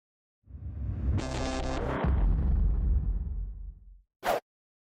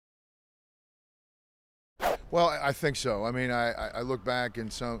Well, I think so. I mean, I look back in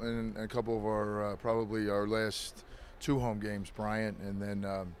a couple of our probably our last two home games, Bryant, and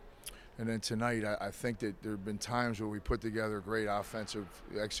then tonight. I think that there have been times where we put together great offensive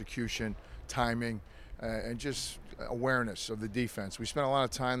execution, timing, and just awareness of the defense. We spent a lot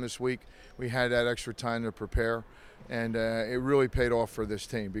of time this week. We had that extra time to prepare, and it really paid off for this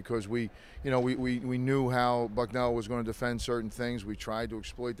team because we knew how Bucknell was going to defend certain things. We tried to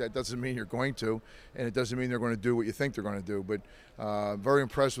exploit that. Doesn't mean you're going to, and it doesn't mean they're going to do what you think they're going to do. But very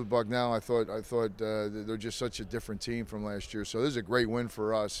impressed with Bucknell. I thought they're just such a different team from last year. So this is a great win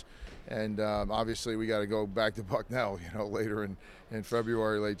for us, and obviously we got to go back to Bucknell, later in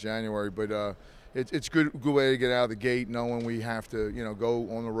February, late January. But it's good way to get out of the gate, knowing we have to go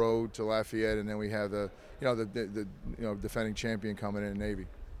on the road to Lafayette, and then we have the defending champion coming in Navy.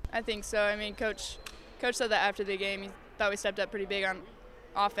 I think so. I mean, Coach said that after the game. He thought we stepped up pretty big on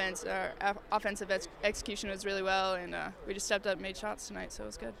offense. Our offensive execution was really well, and we just stepped up and made shots tonight, so it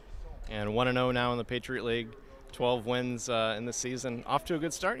was good. And 1-0 now in the Patriot League, 12 wins in the season. Off to a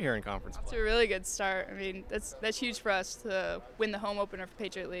good start here in conference play. It's a really good start. I mean, that's huge for us to win the home opener for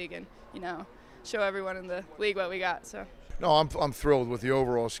Patriot League and show everyone in the league what we got. So. No, I'm thrilled with the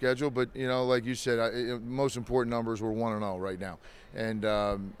overall schedule, but like you said, most important numbers were 1-0 right now, and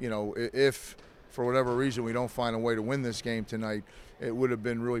if for whatever reason we don't find a way to win this game tonight, it would have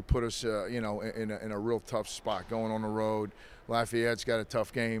been really put us in a real tough spot going on the road. Lafayette's got a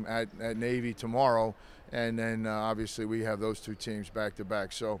tough game at Navy tomorrow, and then obviously we have those two teams back to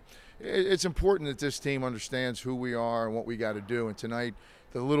back. So it's important that this team understands who we are and what we got to do. And tonight,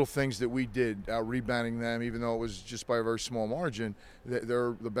 the little things that we did, rebounding them, even though it was just by a very small margin,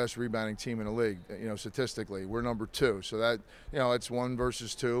 they're the best rebounding team in the league. Statistically, we're number 2. So that it's 1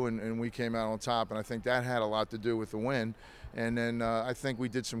 versus 2, and we came out on top. And I think that had a lot to do with the win. And then I think we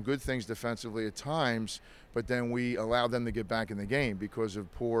did some good things defensively at times, but then we allowed them to get back in the game because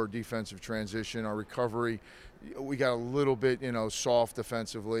of poor defensive transition, our recovery. We got a little bit, soft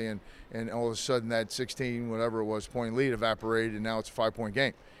defensively, and all of a sudden that 16, whatever it was, point lead evaporated, and now it's a 5-point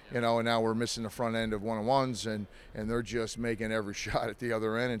game. And now we're missing the front end of one-on-ones, and they're just making every shot at the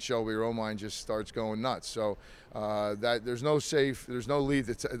other end, and Shelby Romine just starts going nuts. So there's no lead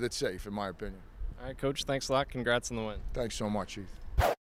that's safe, in my opinion. All right, Coach, thanks a lot. Congrats on the win. Thanks so much, Heath.